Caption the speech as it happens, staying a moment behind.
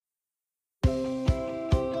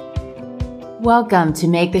Welcome to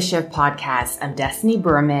Make the Shift podcast. I'm Destiny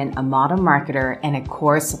Berman, a model marketer and a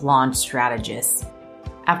course launch strategist.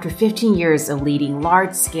 After 15 years of leading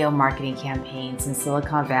large-scale marketing campaigns in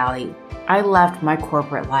Silicon Valley, I left my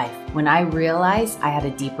corporate life when I realized I had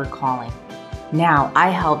a deeper calling. Now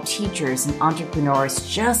I help teachers and entrepreneurs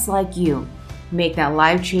just like you make that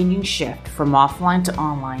life-changing shift from offline to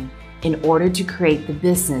online in order to create the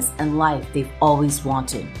business and life they've always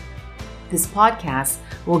wanted. This podcast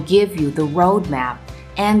will give you the roadmap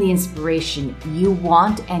and the inspiration you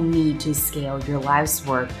want and need to scale your life's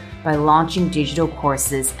work by launching digital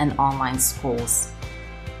courses and online schools.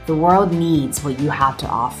 The world needs what you have to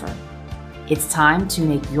offer. It's time to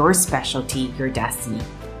make your specialty your destiny.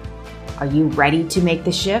 Are you ready to make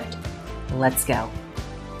the shift? Let's go.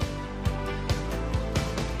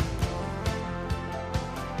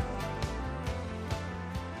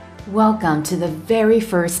 Welcome to the very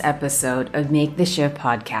first episode of Make the Shift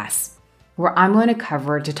podcast, where I'm going to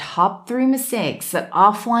cover the top 3 mistakes that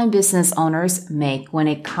offline business owners make when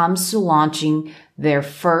it comes to launching their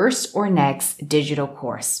first or next digital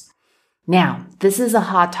course. Now, this is a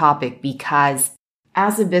hot topic because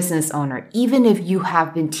as a business owner, even if you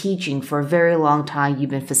have been teaching for a very long time,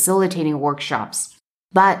 you've been facilitating workshops,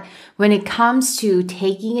 but when it comes to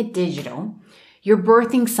taking it digital, you're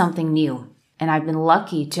birthing something new. And I've been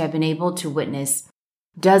lucky to have been able to witness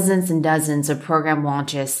dozens and dozens of program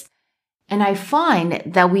launches. And I find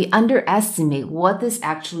that we underestimate what this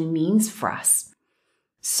actually means for us.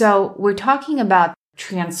 So we're talking about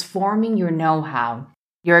transforming your know-how,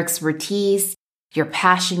 your expertise, your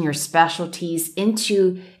passion, your specialties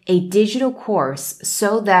into a digital course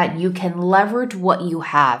so that you can leverage what you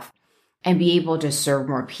have and be able to serve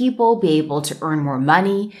more people, be able to earn more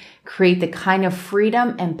money, create the kind of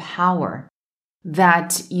freedom and power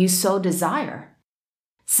that you so desire.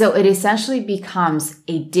 So it essentially becomes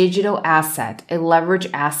a digital asset, a leverage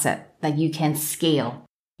asset that you can scale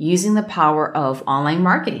using the power of online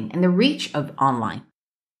marketing and the reach of online.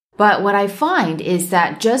 But what I find is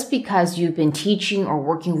that just because you've been teaching or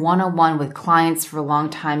working one-on-one with clients for a long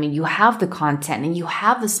time and you have the content and you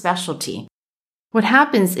have the specialty, what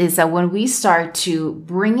happens is that when we start to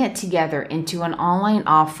bring it together into an online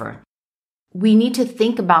offer, we need to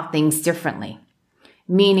think about things differently.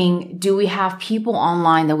 Meaning, do we have people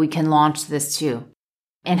online that we can launch this to?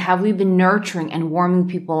 And have we been nurturing and warming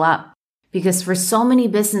people up? Because for so many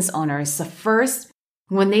business owners,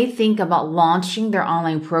 when they think about launching their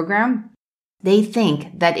online program, they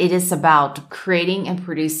think that it is about creating and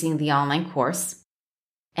producing the online course.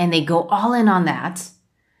 And they go all in on that.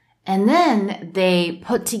 And then they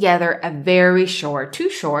put together a very too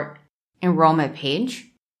short enrollment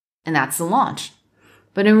page. And that's the launch.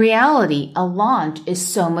 But in reality, a launch is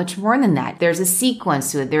so much more than that. There's a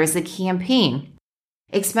sequence to it. There's a campaign,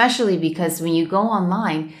 especially because when you go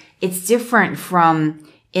online, it's different from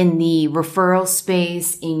in the referral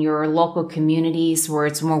space, in your local communities where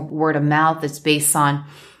it's more word of mouth. It's based on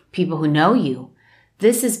people who know you.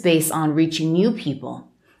 This is based on reaching new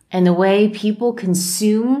people. And the way people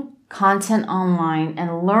consume content online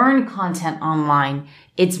and learn content online,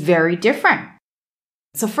 it's very different.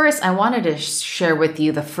 So first, I wanted to share with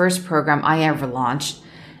you the first program I ever launched.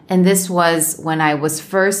 And this was when I was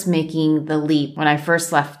first making the leap, when I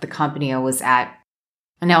first left the company I was at.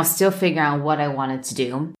 And I was still figuring out what I wanted to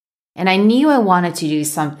do. And I knew I wanted to do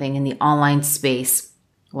something in the online space,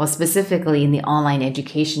 well, specifically in the online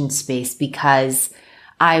education space, because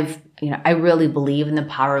I really believe in the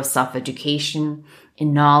power of self-education,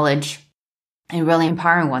 in knowledge, and really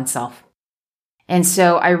empowering oneself. And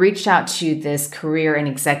so I reached out to this career and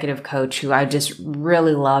executive coach who I just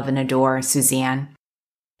really love and adore, Suzanne.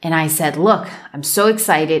 And I said, look, I'm so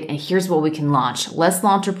excited and here's what we can launch. Let's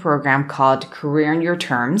launch a program called Career on Your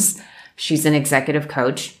Terms. She's an executive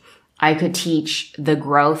coach. I could teach the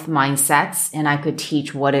growth mindsets and I could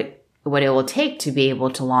teach what it will take to be able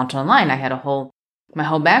to launch online. I had my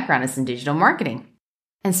whole background is in digital marketing.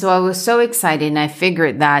 And so I was so excited and I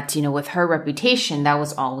figured that, with her reputation, that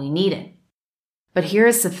was all we needed. But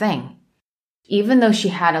here's the thing. Even though she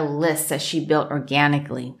had a list that she built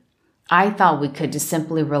organically, I thought we could just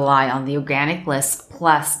simply rely on the organic list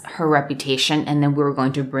plus her reputation, and then we were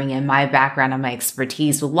going to bring in my background and my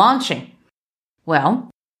expertise with launching.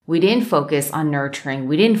 Well, we didn't focus on nurturing,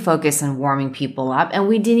 we didn't focus on warming people up, and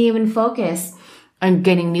we didn't even focus on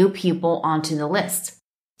getting new people onto the list.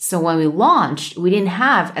 So when we launched, we didn't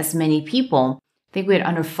have as many people. I think we had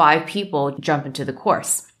under 5 people jump into the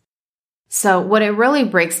course. So what it really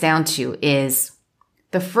breaks down to is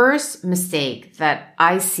The first mistake that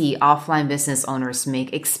I see offline business owners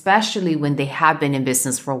make, especially when they have been in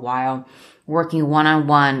business for a while, working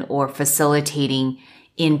one-on-one or facilitating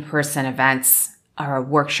in-person events or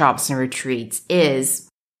workshops and retreats, is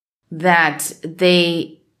that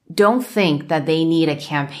they don't think that they need a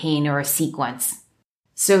campaign or a sequence.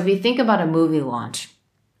 So if you think about a movie launch,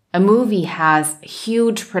 a movie has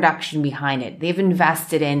huge production behind it. They've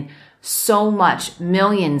invested in so much,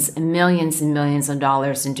 millions and millions and millions of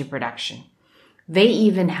dollars into production. They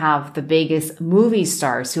even have the biggest movie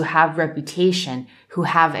stars who have reputation, who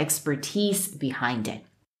have expertise behind it.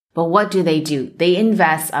 But what do? They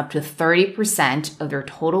invest up to 30% of their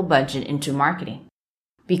total budget into marketing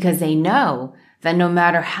because they know that no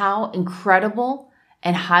matter how incredible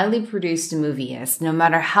and highly produced a movie is, no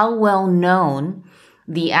matter how well known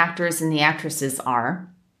the actors and the actresses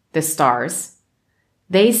are, the stars,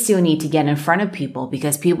 they still need to get in front of people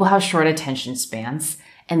because people have short attention spans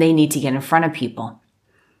and they need to get in front of people.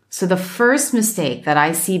 So the first mistake that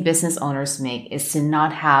I see business owners make is to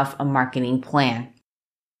not have a marketing plan.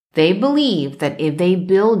 They believe that if they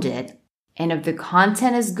build it and if the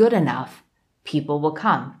content is good enough, people will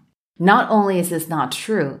come. Not only is this not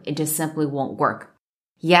true, it just simply won't work.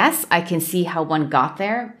 Yes, I can see how one got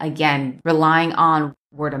there. Again, relying on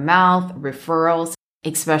word of mouth, referrals,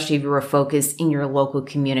 especially if you were focused in your local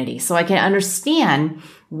community. So I can understand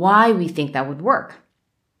why we think that would work.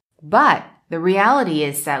 But the reality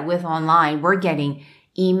is that with online, we're getting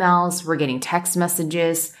emails, we're getting text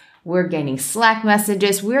messages, we're getting Slack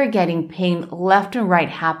messages, we're getting ping left and right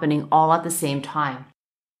happening all at the same time.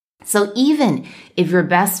 So even if your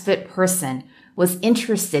best fit person was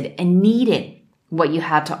interested and needed what you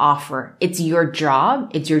had to offer, it's your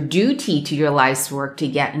job, it's your duty to your life's work to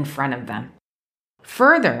get in front of them.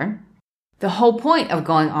 Further, the whole point of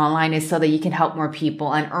going online is so that you can help more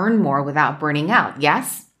people and earn more without burning out,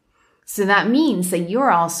 yes? So that means that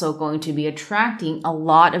you're also going to be attracting a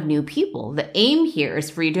lot of new people. The aim here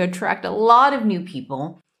is for you to attract a lot of new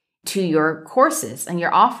people to your courses and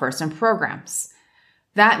your offers and programs.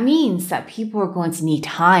 That means that people are going to need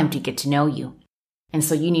time to get to know you. And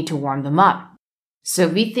so you need to warm them up. So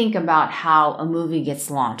if we think about how a movie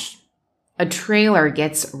gets launched, a trailer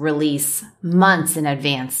gets released months in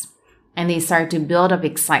advance, and they start to build up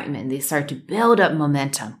excitement. They start to build up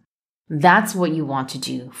momentum. That's what you want to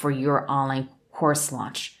do for your online course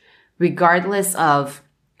launch, regardless of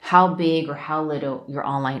how big or how little your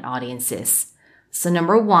online audience is. So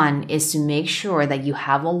number one is to make sure that you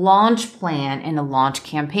have a launch plan and a launch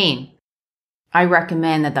campaign. I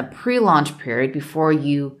recommend that the pre-launch period before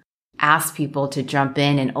you ask people to jump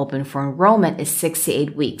in and open for enrollment is 6 to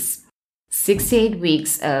 8 weeks. 6 to 8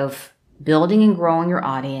 weeks of building and growing your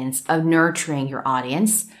audience, of nurturing your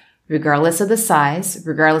audience, regardless of the size,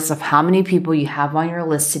 regardless of how many people you have on your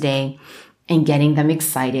list today, and getting them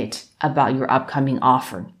excited about your upcoming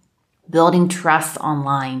offer. Building trust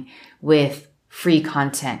online with free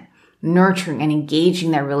content, nurturing and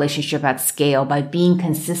engaging that relationship at scale by being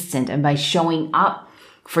consistent and by showing up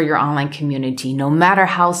for your online community, no matter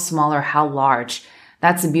how small or how large.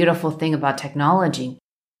 That's a beautiful thing about technology.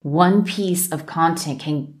 One piece of content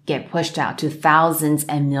can get pushed out to thousands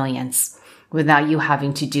and millions without you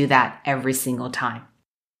having to do that every single time.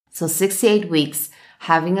 So 6 to 8 weeks,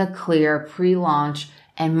 having a clear pre-launch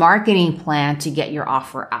and marketing plan to get your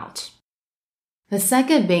offer out. The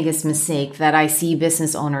second biggest mistake that I see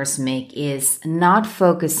business owners make is not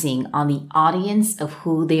focusing on the audience of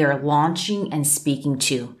who they are launching and speaking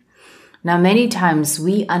to. Now, many times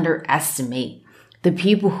we underestimate the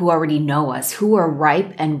people who already know us, who are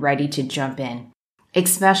ripe and ready to jump in,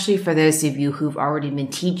 especially for those of you who've already been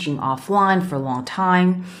teaching offline for a long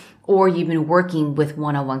time, or you've been working with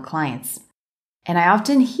one-on-one clients. And I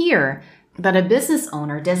often hear that a business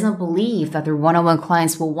owner doesn't believe that their one-on-one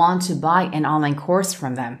clients will want to buy an online course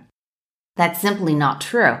from them. That's simply not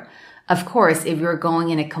true. Of course, if you're going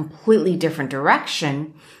in a completely different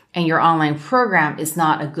direction and your online program is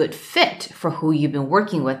not a good fit for who you've been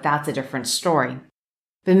working with, that's a different story.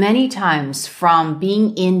 But many times from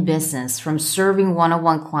being in business, from serving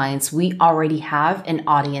one-on-one clients, we already have an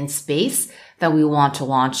audience base that we want to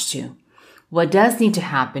launch to. What does need to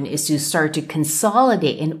happen is to start to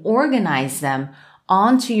consolidate and organize them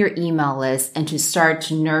onto your email list and to start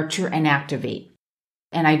to nurture and activate.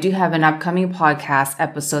 And I do have an upcoming podcast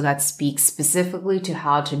episode that speaks specifically to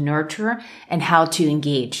how to nurture and how to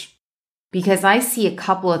engage. Because I see a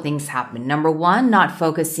couple of things happen. Number one, not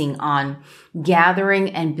focusing on gathering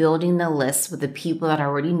and building the list with the people that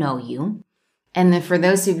already know you. And then for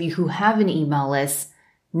those of you who have an email list,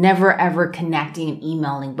 never ever connecting and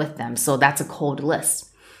emailing with them. So that's a cold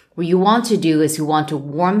list. What you want to do is you want to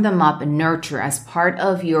warm them up and nurture as part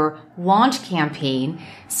of your launch campaign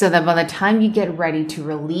so that by the time you get ready to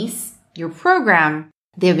release your program,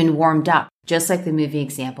 they've been warmed up, just like the movie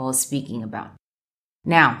example I was speaking about.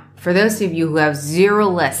 Now, for those of you who have 0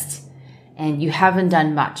 lists and you haven't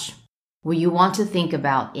done much, what you want to think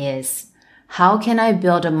about is, how can I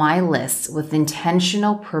build my list with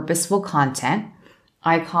intentional, purposeful content?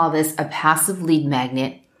 I call this a passive lead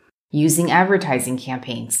magnet using advertising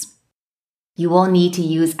campaigns. You will need to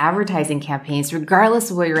use advertising campaigns regardless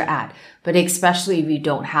of where you're at, but especially if you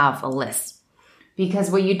don't have a list.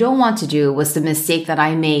 Because what you don't want to do was the mistake that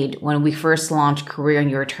I made when we first launched Career on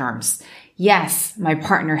Your Terms. Yes, my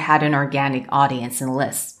partner had an organic audience and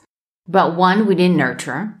list. But 1, we didn't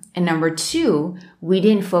nurture. And number 2, we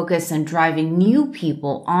didn't focus on driving new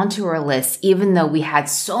people onto our list, even though we had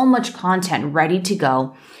so much content ready to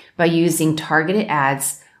go by using targeted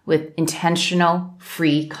ads with intentional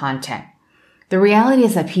free content. The reality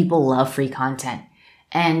is that people love free content.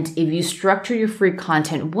 And if you structure your free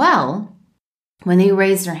content well, when they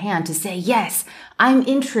raise their hand to say, yes, I'm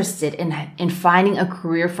interested in finding a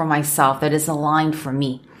career for myself that is aligned for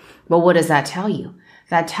me. But what does that tell you?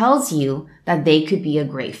 That tells you that they could be a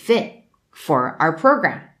great fit for our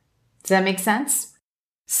program. Does that make sense?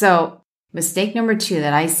 So mistake number 2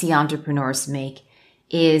 that I see entrepreneurs make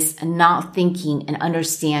is not thinking and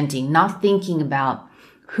understanding, not thinking about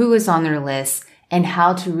who is on their list and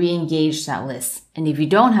how to re-engage that list. And if you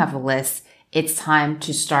don't have a list, it's time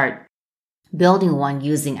to start building one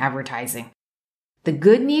using advertising. The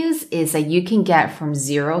good news is that you can get from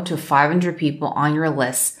 0 to 500 people on your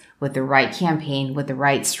list with the right campaign, with the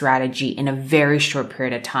right strategy in a very short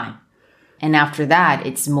period of time. And after that,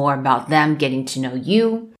 it's more about them getting to know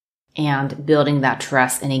you and building that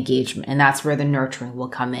trust and engagement. And that's where the nurturing will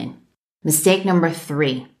come in. Mistake number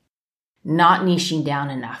 3, not niching down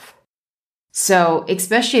enough. So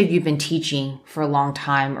especially if you've been teaching for a long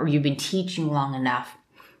time or you've been teaching long enough,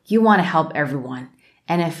 you want to help everyone.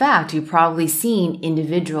 And in fact, you've probably seen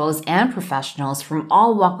individuals and professionals from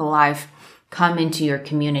all walks of life come into your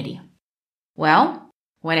community. Well,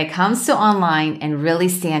 when it comes to online and really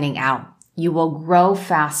standing out, you will grow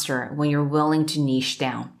faster when you're willing to niche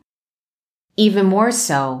down. Even more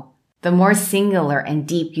so, the more singular and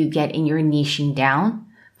deep you get in your niching down,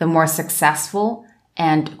 the more successful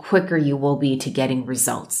and quicker you will be to getting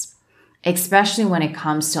results. Especially when it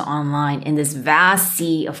comes to online in this vast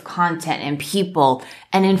sea of content and people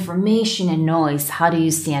and information and noise, how do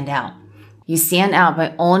you stand out? You stand out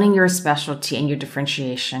by owning your specialty and your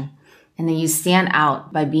differentiation. And then you stand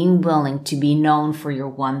out by being willing to be known for your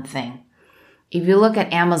one thing. If you look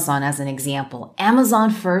at Amazon as an example, Amazon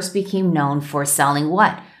first became known for selling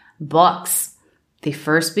what? Books. They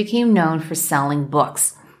first became known for selling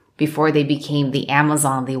books before they became the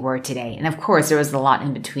Amazon they were today. And of course, there was a lot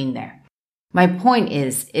in between there. My point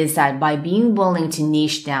is that by being willing to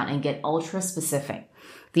niche down and get ultra specific,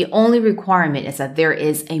 the only requirement is that there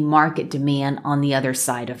is a market demand on the other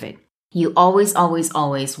side of it. You always, always,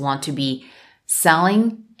 always want to be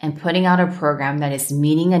selling and putting out a program that is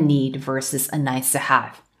meeting a need versus a nice to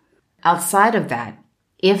have. Outside of that,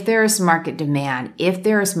 if there is market demand, if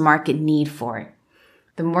there is market need for it,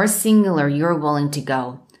 the more singular you're willing to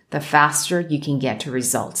go, the faster you can get to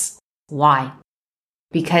results. Why?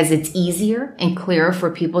 Because it's easier and clearer for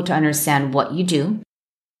people to understand what you do.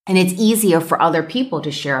 And it's easier for other people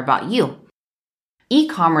to share about you.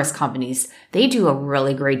 E-commerce companies, they do a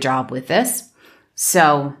really great job with this.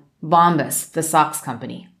 So Bombas, the socks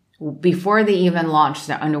company, before they even launched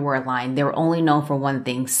their underwear line, they were only known for one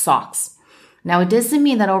thing, socks. Now, it doesn't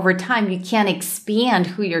mean that over time you can't expand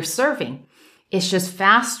who you're serving. It's just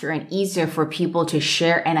faster and easier for people to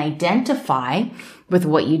share and identify with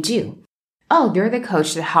what you do. Oh, they're the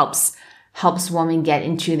coach that helps women get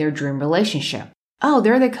into their dream relationship. Oh,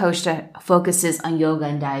 they're the coach that focuses on yoga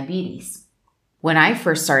and diabetes. When I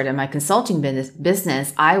first started my consulting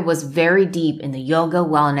business, I was very deep in the yoga,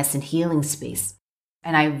 wellness, and healing space.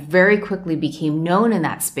 And I very quickly became known in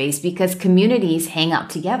that space because communities hang out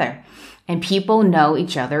together and people know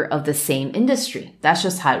each other of the same industry. That's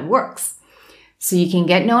just how it works. So you can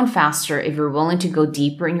get known faster if you're willing to go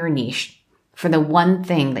deeper in your niche for the one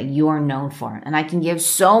thing that you are known for. And I can give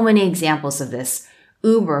so many examples of this.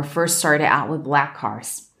 Uber first started out with black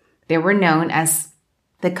cars. They were known as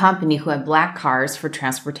the company who had black cars for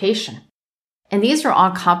transportation. And these are all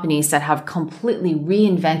companies that have completely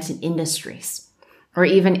reinvented industries. Or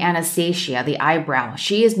even Anastasia, the eyebrow.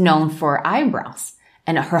 She is known for eyebrows.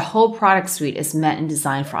 And her whole product suite is meant and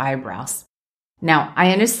designed for eyebrows. Now,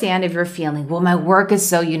 I understand if you're feeling, well, my work is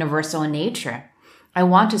so universal in nature. I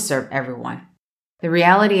want to serve everyone. The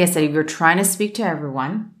reality is that if you're trying to speak to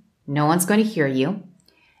everyone, no one's going to hear you,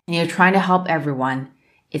 and you're trying to help everyone,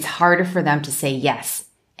 it's harder for them to say yes,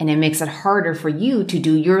 and it makes it harder for you to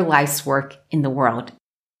do your life's work in the world,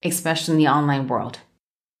 especially in the online world.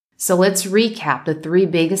 So let's recap the 3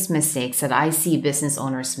 biggest mistakes that I see business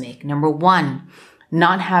owners make. Number 1,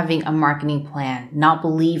 not having a marketing plan, not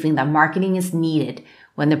believing that marketing is needed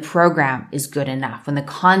when the program is good enough, when the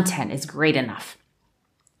content is great enough.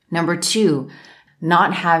 Number 2,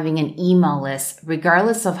 not having an email list,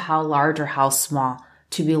 regardless of how large or how small,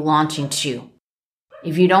 to be launching to.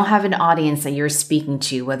 If you don't have an audience that you're speaking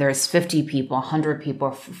to, whether it's 50 people, 100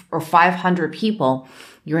 people, or 500 people,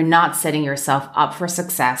 you're not setting yourself up for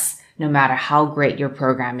success no matter how great your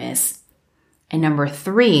program is. And number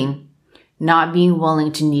 3, not being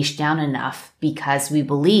willing to niche down enough because we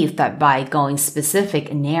believe that by going specific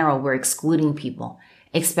and narrow, we're excluding people,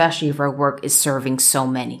 especially if our work is serving so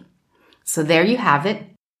many. So there you have it,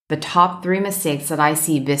 the top 3 mistakes that I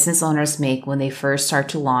see business owners make when they first start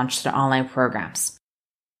to launch their online programs.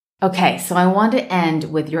 Okay, so I want to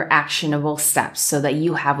end with your actionable steps so that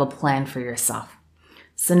you have a plan for yourself.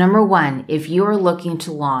 So number 1, if you are looking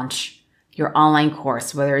to launch your online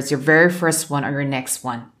course, whether it's your very first one or your next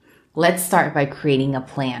one, let's start by creating a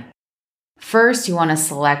plan. First, you want to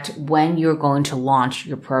select when you're going to launch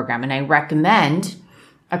your program, and I recommend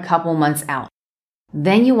a couple months out.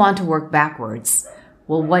 Then you want to work backwards.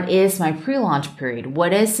 Well, what is my pre-launch period?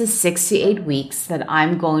 What is the 6 to 8 weeks that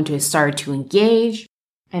I'm going to start to engage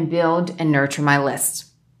and build and nurture my list?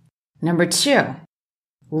 Number 2,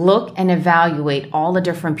 look and evaluate all the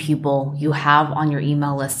different people you have on your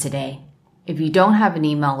email list today. If you don't have an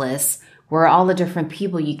email list, where are all the different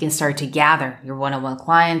people you can start to gather? Your one-on-one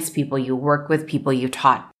clients, people you work with, people you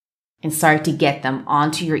taught, and start to get them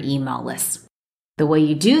onto your email list. The way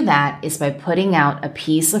you do that is by putting out a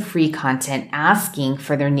piece of free content asking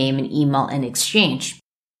for their name and email in exchange.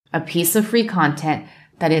 A piece of free content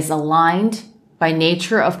that is aligned by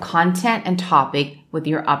nature of content and topic with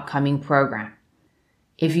your upcoming program.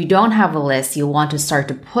 If you don't have a list, you'll want to start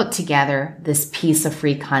to put together this piece of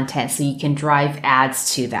free content so you can drive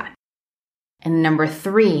ads to that. And number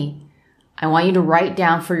 3, I want you to write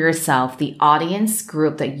down for yourself the audience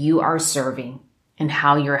group that you are serving and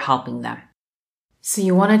how you're helping them. So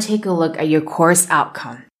you want to take a look at your course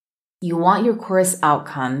outcome. You want your course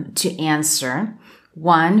outcome to answer,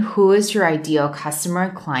 1, who is your ideal customer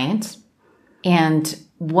and client? And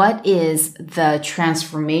what is the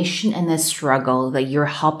transformation and the struggle that you're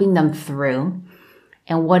helping them through?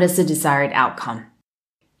 And what is the desired outcome?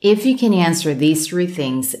 If you can answer these 3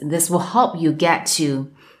 things, this will help you get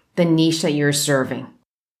to the niche that you're serving.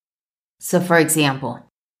 So for example,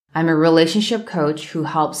 I'm a relationship coach who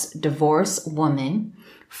helps divorced women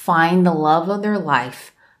find the love of their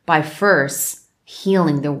life by first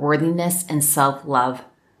healing their worthiness and self-love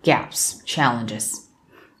gaps, challenges.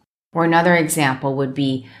 Or another example would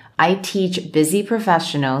be, I teach busy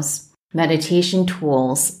professionals meditation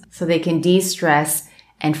tools so they can de-stress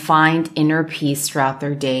and find inner peace throughout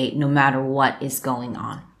their day, no matter what is going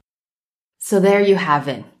on. So there you have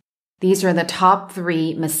it. These are the top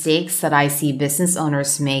 3 mistakes that I see business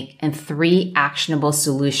owners make and 3 actionable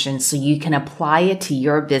solutions so you can apply it to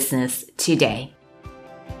your business today.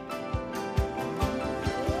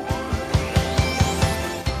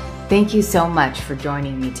 Thank you so much for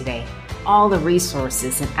joining me today. All the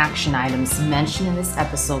resources and action items mentioned in this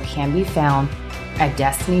episode can be found at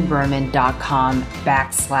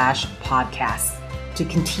destinyberman.com/podcast. To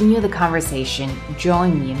continue the conversation,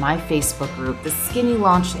 join me in my Facebook group, The Skinny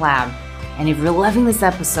Launch Lab. And if you're loving this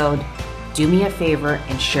episode, do me a favor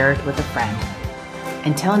and share it with a friend.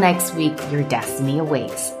 Until next week, your destiny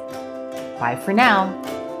awaits. Bye for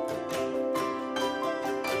now.